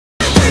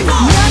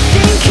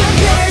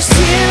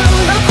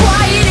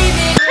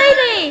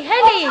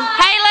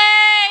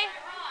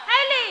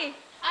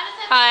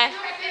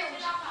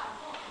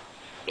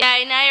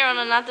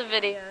another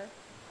video.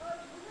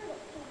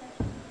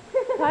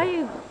 Why are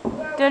you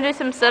going to do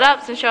some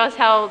sit-ups and show us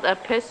how the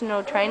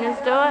personal trainers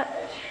do it?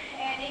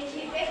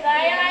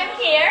 I'm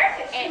here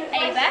at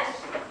Ava.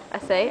 I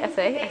see.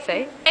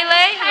 Haley?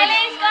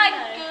 Haley's like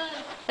good.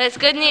 That's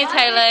good news,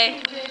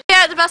 Haley. We're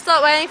at the bus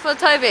stop waiting for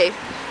Toby.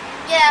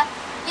 Yeah.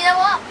 You know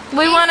what?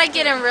 We want to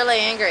get him really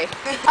angry.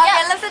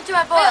 Okay, listen to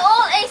my poem. We're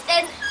all East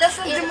End.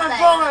 Listen to my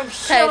poem.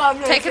 Okay,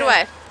 take it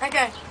away.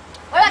 Okay.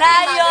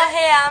 Now you're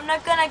here, I'm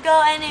not gonna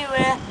go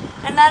anywhere,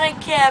 and I don't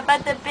care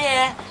about the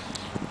bear.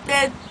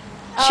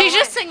 She's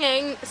just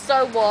singing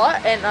So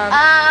What and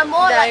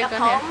more like a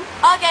poem.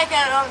 Okay,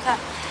 wrong time.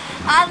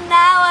 And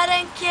now I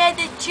don't care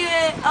that you.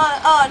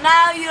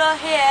 Now you're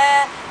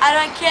here. I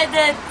don't care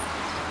that.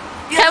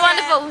 Okay,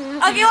 wonderful.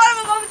 Okay,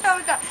 wonderful.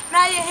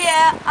 Now you're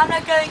here. I'm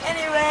not going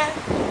anywhere.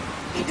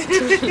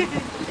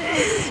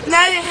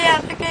 Now you're here.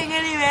 I'm not going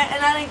anywhere,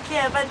 and I don't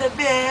care about the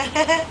bear.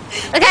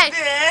 Okay.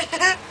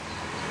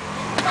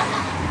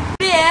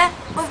 Bear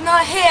with no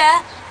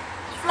hair,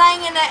 flying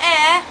in the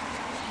air,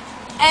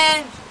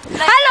 and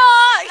like,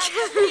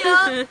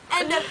 hello.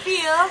 And the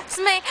feel. It's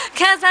me,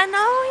 cause I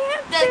know you.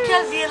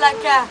 Because you're like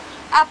an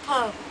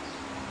apple.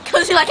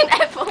 Because you're like an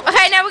apple.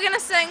 Okay, now we're gonna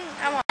sing.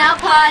 Now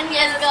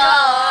Panya's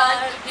gone.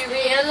 You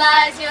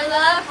realize your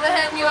love for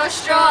him, you're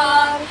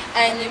strong,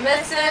 and you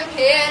miss him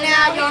here.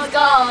 Now he's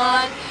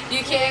gone.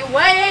 You can't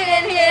wait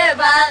in here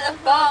by the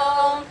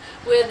phone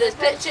with his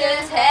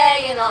pictures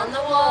hanging on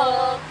the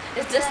wall.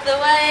 It's just the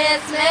way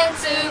it's meant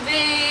to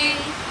be.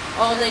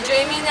 Only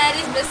dreaming that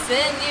he's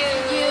missing you.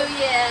 You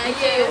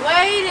can't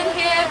wait in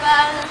here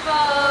by the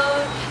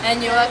phone,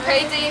 and you're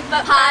crazy,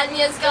 but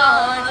Panya's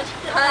gone.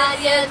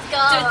 Panya's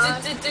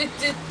gone.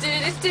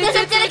 This is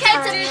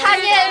dedicated to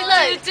Panya and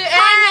Luke.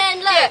 Panya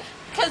and Luke.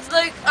 Because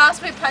Luke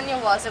asked where Panya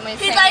was, and we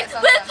He's like,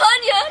 where's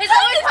Panya? He's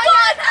like, where's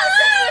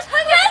Panya? Where's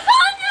Panya?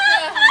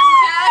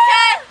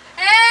 Okay.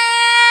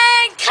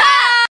 And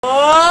cut!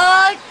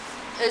 What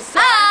is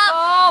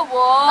time for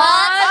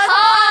What's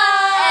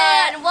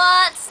hot and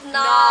what's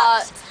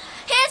not?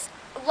 Here's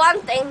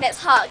one thing that's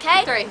hot,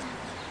 okay? 3.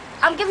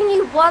 I'm giving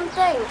you one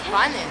thing, okay?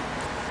 Fine then.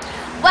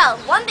 Well,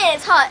 one thing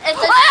that's hot is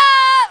the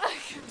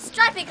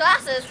stripy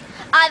glasses.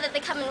 Either they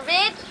come in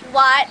red,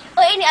 white,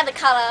 or any other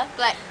colour.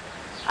 Black.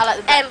 I like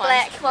the black and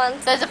black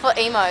ones. Those are for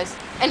emos.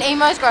 And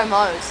emos grow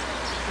mows.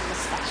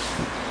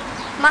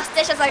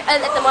 Mustache is like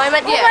in at the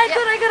moment. Oh my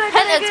god, I got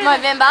it. It's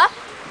November.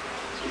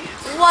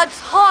 What's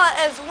hot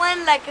is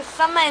when like it's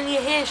summer and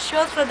your hair is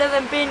short so it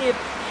doesn't burn your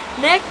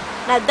neck.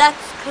 Now that's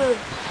cool.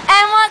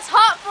 And what's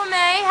hot for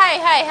me,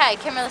 hey,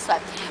 camera this way.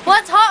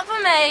 What's hot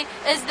for me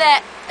is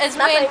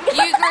when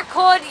you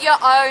record your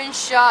own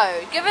show.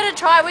 Give it a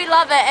try, we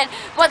love it. And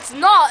what's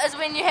not is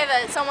when you have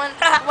someone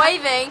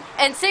waving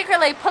and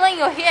secretly pulling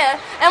your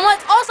hair. And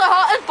what's also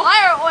hot is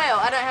bio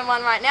oil. I don't have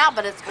one right now,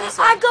 but it's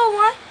awesome. I got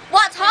one.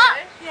 What's hot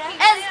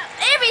is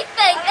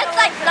everything. It's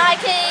like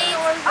Nike,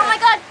 oh my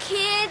god,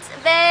 Kids,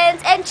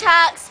 Vans, and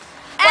Chucks.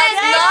 And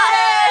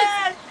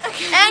not,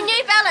 and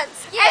New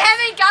Balance. And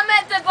having gum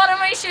at the bottom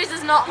of your shoes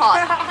is not hot.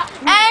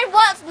 And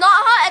what's not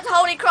hot is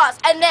Holy Cross,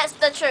 and that's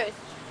the truth.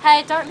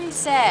 Hey, don't be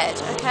sad,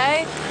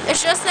 okay? It's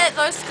just that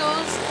those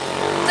schools...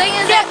 Thing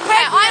is that,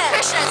 okay, I'm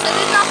Christian, so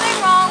there's nothing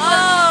wrong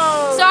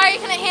with... Sorry,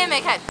 you couldn't hear me,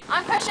 okay?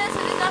 I'm Christian,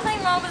 so there's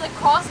nothing wrong with the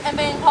cross and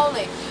being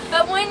holy.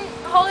 But when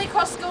Holy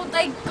Cross School,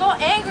 they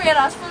got angry at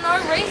us for no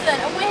reason,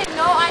 and we had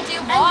no idea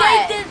why.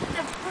 And they did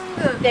the finger.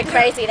 They're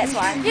crazy, that's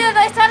why. Yeah,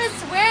 they started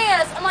swearing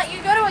at us. I'm like,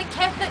 you go to a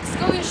Catholic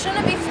school, you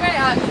shouldn't be swearing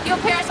at us.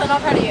 Your parents are not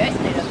proud of you, isn't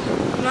it?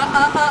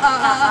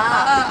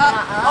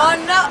 Oh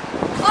no.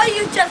 Oh,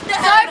 you just did.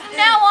 So from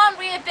now on,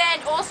 we have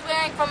banned all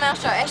swearing from our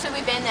show.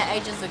 Actually, we banned that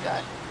ages ago,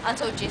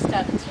 until Jess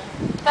started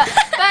swearing.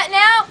 But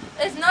now,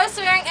 there's no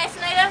swearing,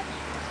 Asinator.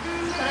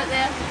 Put it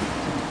there.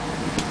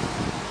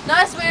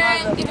 No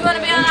swearing. If you want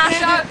to be on our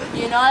show,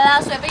 you're not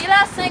allowed to swear. But you're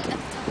allowed to sing at the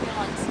top of your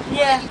lungs.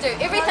 Yeah. You do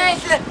everything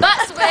but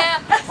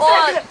swear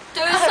or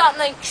do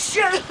something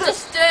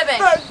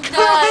disturbing.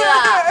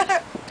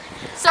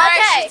 Sorry,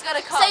 Okay, she's got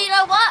a cold. so you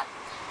know what?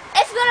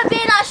 If you want to be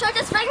in our show,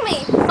 just ring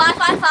me.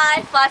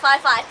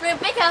 555-555.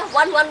 Rebecca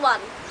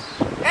 111.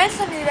 And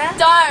Samira.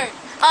 Don't.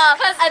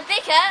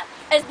 Rebecca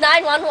is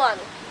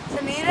 911.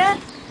 Samira.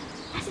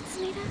 I said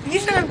Sunita. You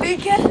said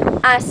Rebecca?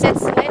 I said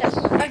Sunita.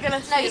 Okay,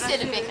 let's No, you said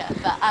Rebecca,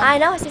 but I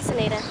know I said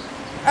Sunita.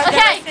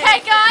 Okay,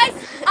 guys.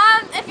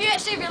 If you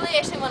actually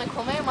want to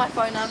call me, my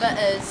phone number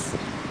is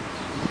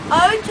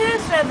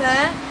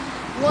 027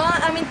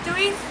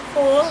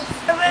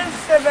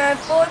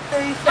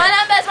 3477436. My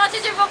number is 1 2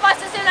 3 4 5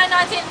 6 7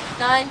 8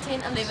 9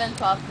 10 11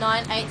 12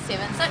 9 8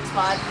 7 6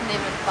 5 11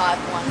 5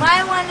 1.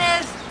 My one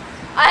is.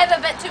 I have a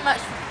bit too much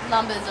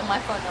numbers on my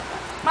phone number.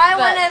 My But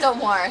one is.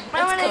 don't worry,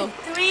 My it's one cool.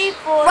 is 3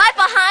 4. Right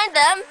behind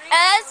them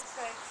is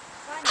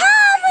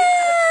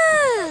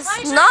Palmers.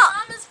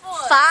 Not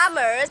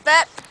farmers,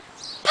 but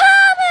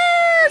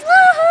Palmers.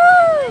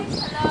 Woohoo!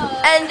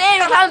 And then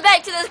we come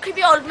back to this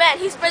creepy old man.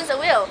 He spins the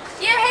wheel.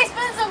 Yeah, he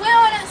spins the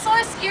wheel and it's so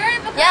scary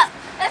because Yep.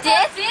 it's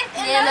Death, like death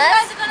and near those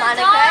guys miss, are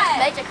minor gonna crash, die.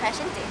 major crash,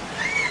 and death.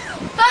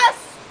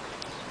 First.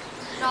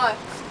 No.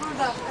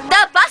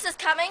 The bus is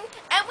coming,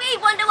 and we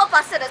wonder what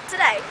bus it is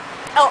today.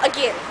 Oh,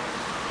 again.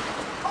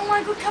 Oh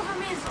my god, cover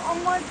me. Oh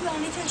my god, I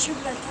need to shoot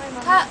that time.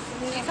 Cut.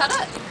 Can you cut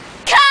it?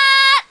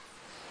 Cut!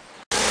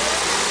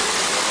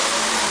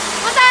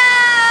 What's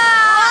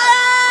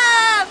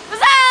up?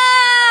 What's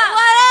up?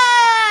 What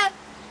up?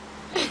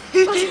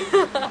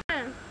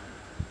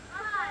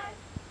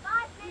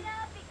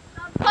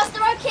 Cross the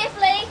road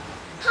carefully.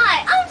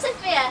 Hi, I'm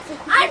Sophia.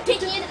 I'm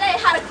teaching you today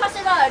how to cross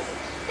a road.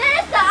 There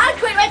is the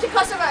uncorrect way to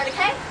cross a road,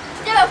 okay?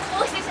 So there are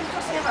 4 steps in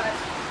crossing a road.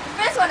 The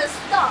first one is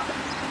stop,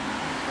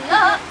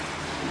 look,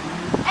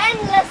 and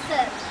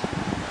listen.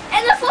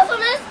 And the 4th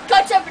one is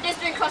go to a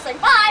pedestrian crossing.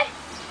 Bye.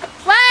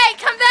 Wait,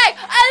 come back!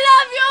 I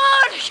love you!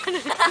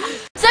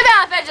 Sobie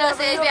feciosa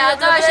si spiega,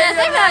 dove c'è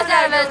sempre la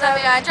serve,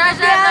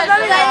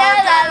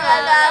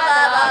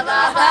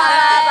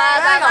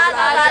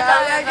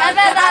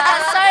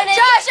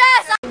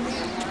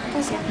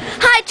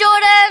 Hi,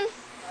 Jordan.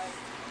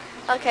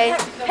 Okay.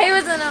 He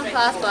was in our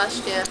class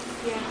last year.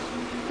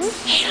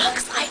 He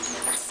looks like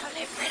a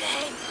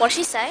celebrity. What did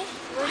she say? I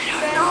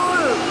don't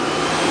know.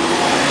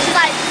 She's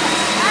like,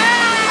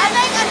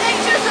 I think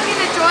she was looking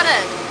at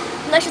Jordan.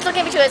 no, she's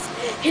looking at me. She goes,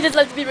 he just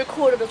likes to be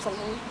recorded or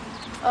something.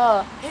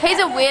 Oh, he's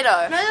a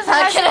weirdo. No, this is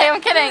I'm how kidding,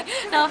 I'm kidding.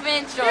 No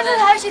offense, This Jordan. is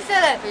how she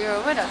said it. But you're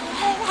a widow.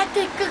 I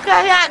think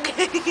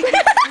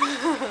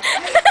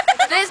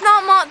There's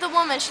not Mark the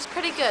woman, she's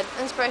pretty good,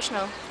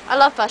 inspirational. I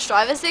love bus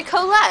drivers, they're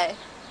cool, eh?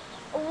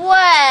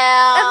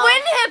 Well. If we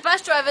didn't have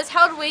bus drivers,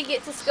 how do we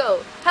get to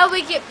school? How do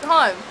we get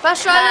home?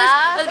 Bus drivers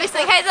are the best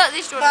thing. Hey, look,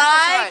 there's Jordan.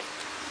 Bye.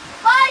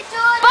 Bye,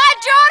 Jordan. Bye,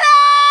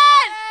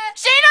 Jordan!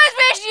 She knows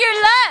where you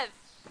live.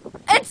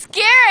 It's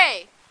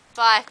scary.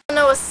 Bye.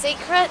 Know a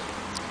secret?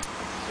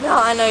 No,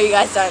 I know you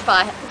guys don't.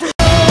 Bye.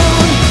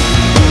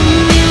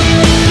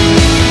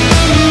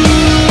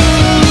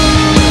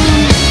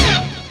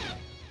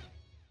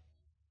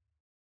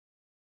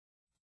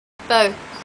 Boo.